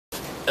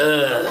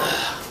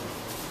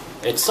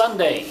It's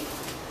Sunday.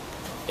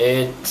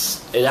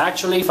 It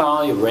actually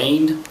finally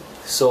rained,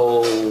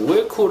 so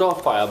we're cooled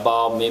off by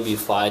about maybe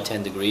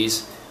 5-10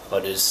 degrees,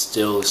 but it's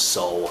still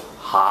so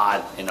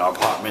hot in our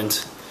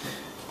apartment.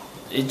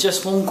 It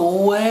just won't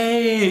go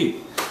away.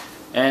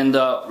 And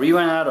we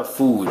ran out of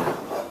food,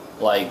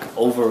 like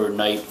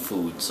overnight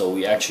food, so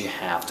we actually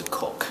have to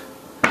cook.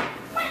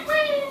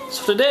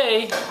 So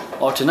today,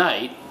 or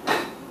tonight,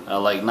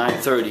 like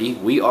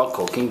 9:30, we are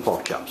cooking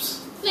pork chops.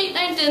 Late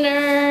night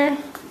dinner.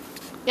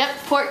 Yep,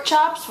 pork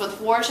chops with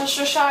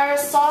Worcestershire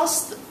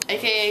sauce,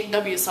 aka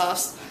W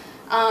sauce.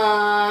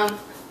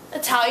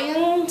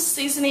 Italian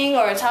seasoning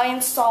or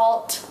Italian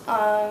salt,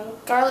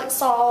 garlic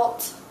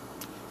salt.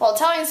 Well,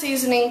 Italian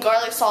seasoning,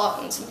 garlic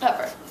salt, and some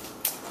pepper.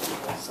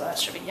 So that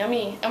should be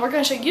yummy. And we're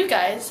going to show you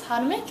guys how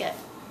to make it.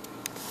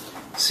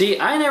 See,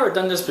 I never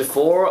done this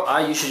before.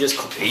 I usually just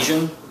cook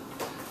Asian,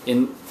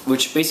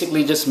 which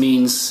basically just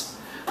means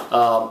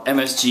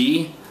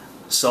MSG,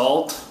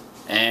 salt,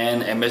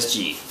 and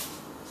MSG.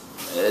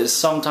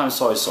 Sometimes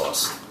soy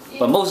sauce,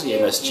 but mostly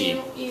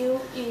MSG.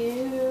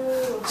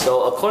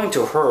 So according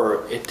to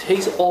her, it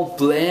tastes all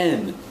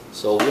bland.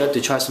 So we have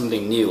to try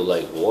something new,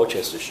 like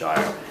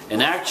Worcestershire,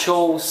 and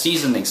actual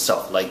seasoning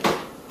stuff like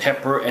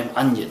pepper and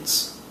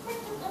onions.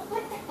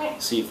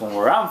 See, from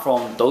where I'm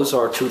from, those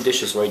are two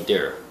dishes right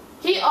there.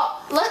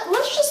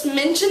 Let's just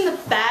mention the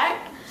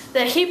fact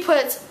that he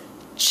puts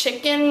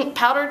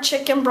powdered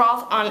chicken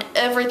broth on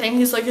everything.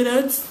 He's like, it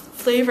adds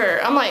flavor.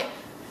 I'm like,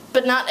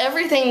 but not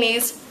everything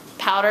needs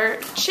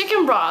powdered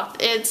chicken broth.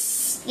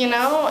 It's, you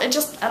know, it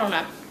just, I don't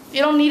know.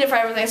 You don't need it for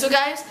everything. So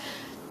guys,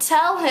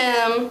 tell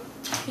him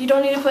you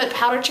don't need to put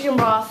powdered chicken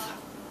broth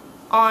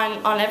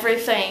on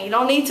everything. You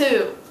don't need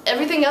to.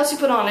 Everything else you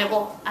put on it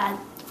will add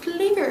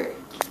flavor.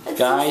 Add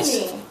guys,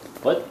 seasoning.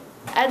 What?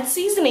 Add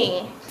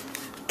seasoning.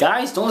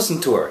 Guys, don't listen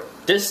to her.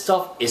 This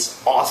stuff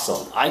is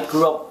awesome. I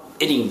grew up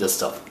eating this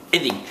stuff.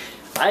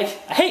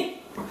 Hey!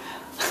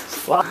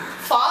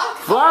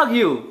 Vlog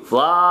you!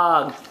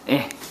 Vlog!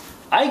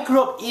 I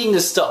grew up eating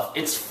this stuff.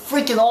 It's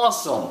freaking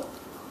awesome.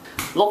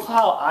 Look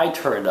how I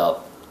turned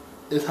up.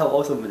 Look how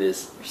awesome it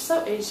is. You're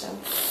so Asian.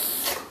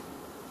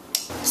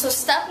 So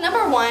step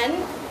number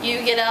 1,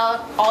 you get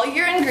out all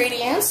your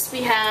ingredients.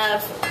 We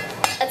have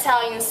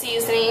Italian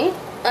seasoning,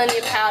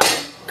 onion powder,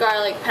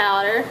 garlic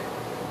powder,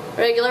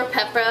 regular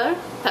pepper.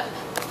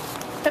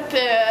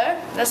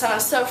 That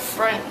sounds so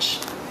French.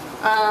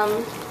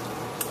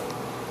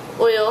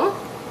 Oil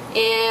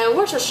and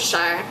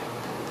Worcestershire.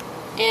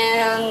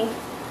 And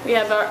we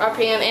have our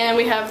pan, and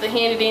we have the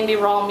handy dandy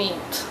raw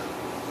meat.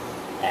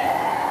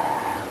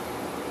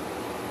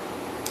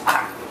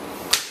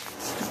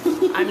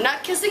 I'm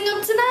not kissing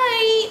him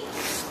tonight.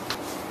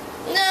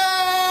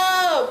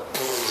 No.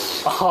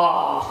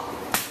 Oh.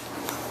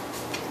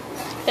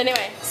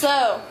 Anyway,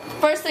 so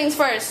first things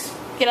first,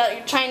 get out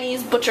your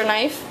Chinese butcher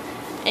knife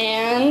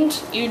and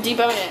you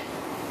debone it.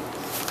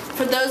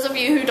 For those of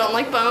you who don't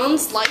like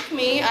bones, like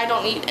me, I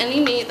don't eat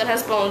any meat that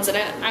has bones in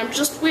it. I'm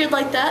just weird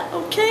like that,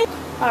 okay?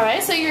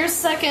 Alright, so your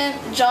second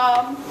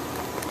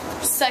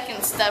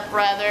step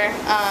rather,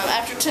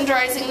 after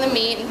tenderizing the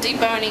meat and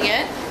deboning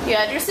it, you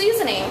add your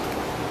seasoning.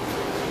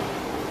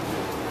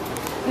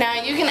 Now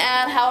you can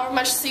add however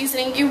much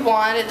seasoning you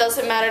want. It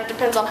doesn't matter, it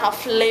depends on how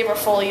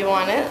flavorful you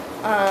want it.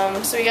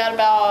 So we got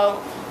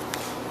about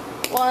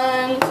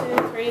 1,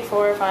 2, 3,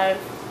 4,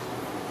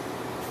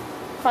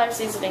 5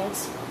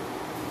 seasonings.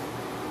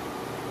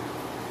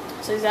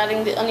 So he's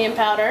adding the onion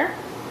powder,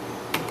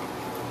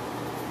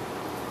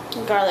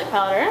 garlic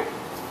powder,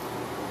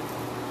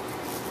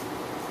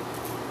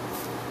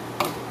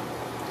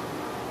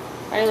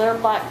 regular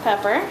black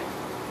pepper,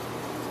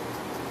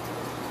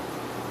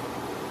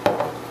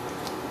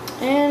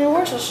 and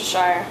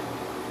Worcestershire.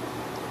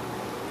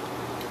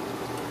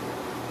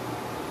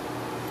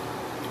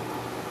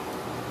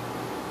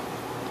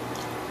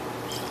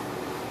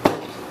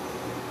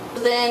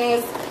 Then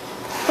he's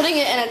putting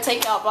it in a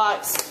takeout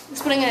box.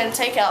 He's putting it in a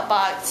takeout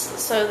box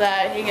so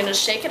that you can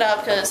just shake it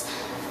up, because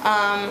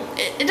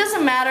it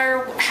doesn't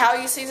matter how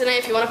you season it.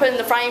 If you want to put it in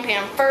the frying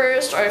pan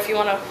first, or if you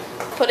want to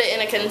put it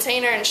in a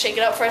container and shake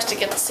it up first to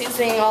get the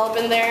seasoning all up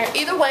in there.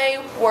 Either way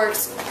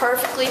works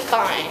perfectly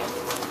fine.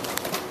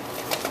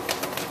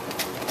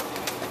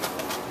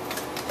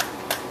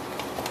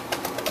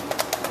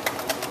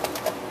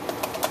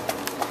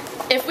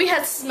 If we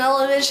had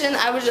smell-o-vision,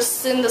 I would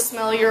just send the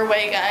smell your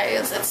way,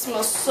 guys. It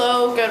smells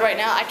so good right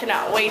now. I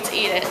cannot wait to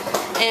eat it.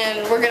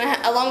 And we're gonna,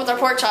 along with our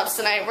pork chops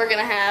tonight, we're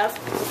gonna have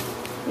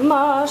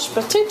mashed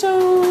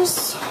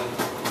potatoes.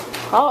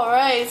 All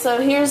right,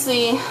 so here's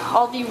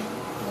all the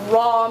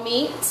raw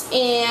meat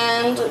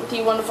and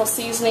the wonderful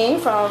seasoning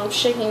from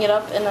shaking it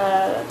up in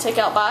a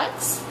takeout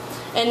box.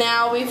 And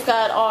now we've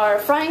got our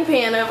frying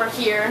pan over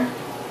here.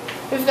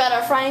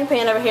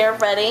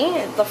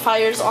 Ready. The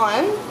fire's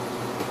on.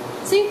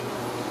 See?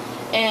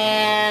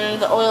 And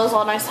the oil's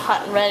all nice,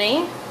 hot, and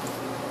ready.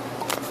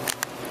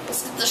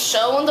 Let's get the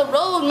show on the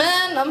road,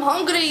 man. I'm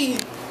hungry.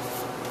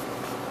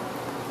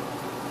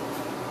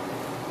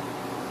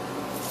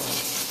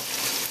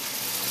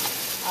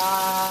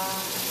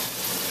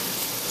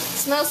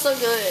 Smells so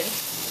good.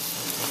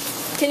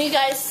 Can you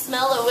guys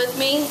smell it with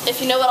me? If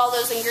you know what all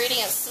those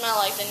ingredients smell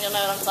like, then you'll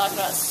know what I'm talking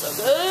about. It's so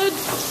good.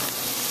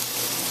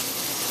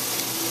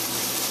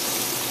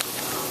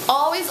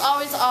 Always,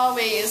 always,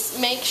 always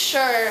make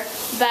sure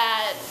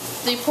that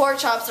the pork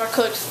chops are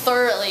cooked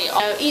thoroughly.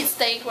 Eat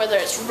steak, whether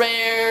it's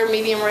rare,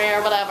 medium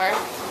rare, whatever.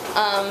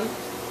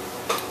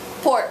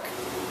 Pork.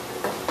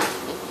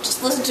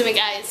 Just listen to me,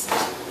 guys.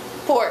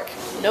 Pork,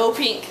 no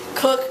pink.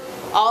 Cook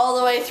all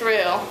the way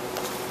through.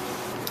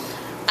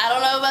 I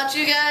don't know about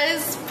you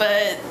guys,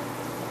 but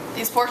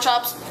these pork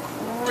chops,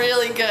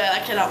 really good. I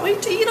cannot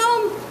wait to eat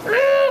them.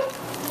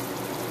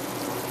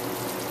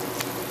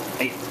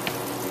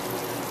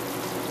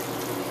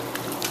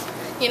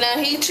 You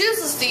know, he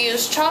chooses to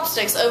use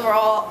chopsticks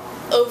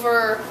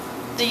over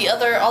the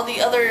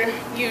other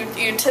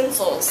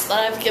utensils that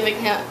I've given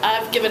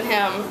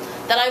him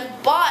that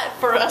I've bought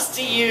for us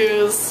to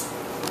use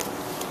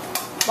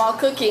while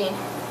cooking.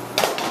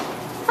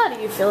 How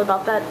do you feel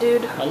about that,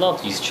 dude? I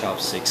love these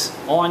chopsticks.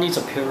 All I need is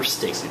a pair of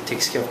sticks. It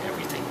takes care of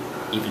everything,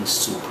 even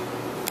soup.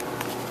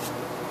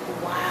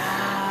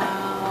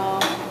 Wow.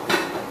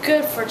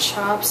 Good for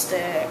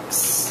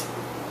chopsticks.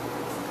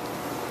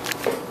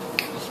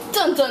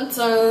 Dun dun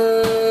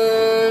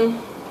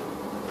dun.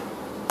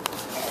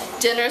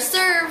 Dinner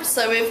served.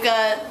 So we've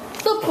got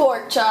the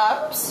pork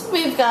chops,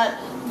 we've got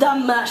the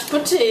mashed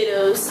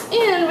potatoes,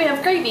 and we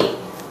have gravy,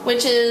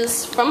 which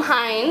is from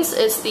Heinz.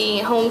 It's the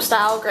home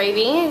style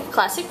gravy,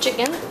 classic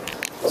chicken.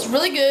 It's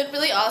really good,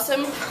 really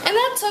awesome, and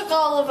that took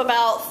all of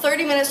about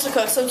 30 minutes to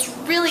cook, so it's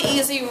really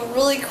easy,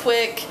 really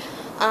quick.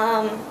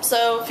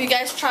 So if you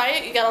guys try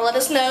it, you gotta let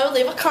us know.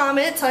 Leave a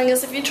comment telling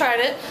us if you tried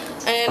it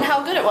and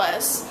how good it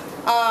was.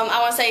 I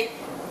want to say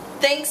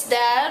thanks,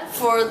 Dad,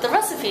 for the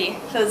recipe,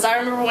 because I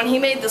remember when he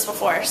made this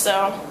before,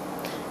 so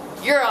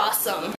you're awesome.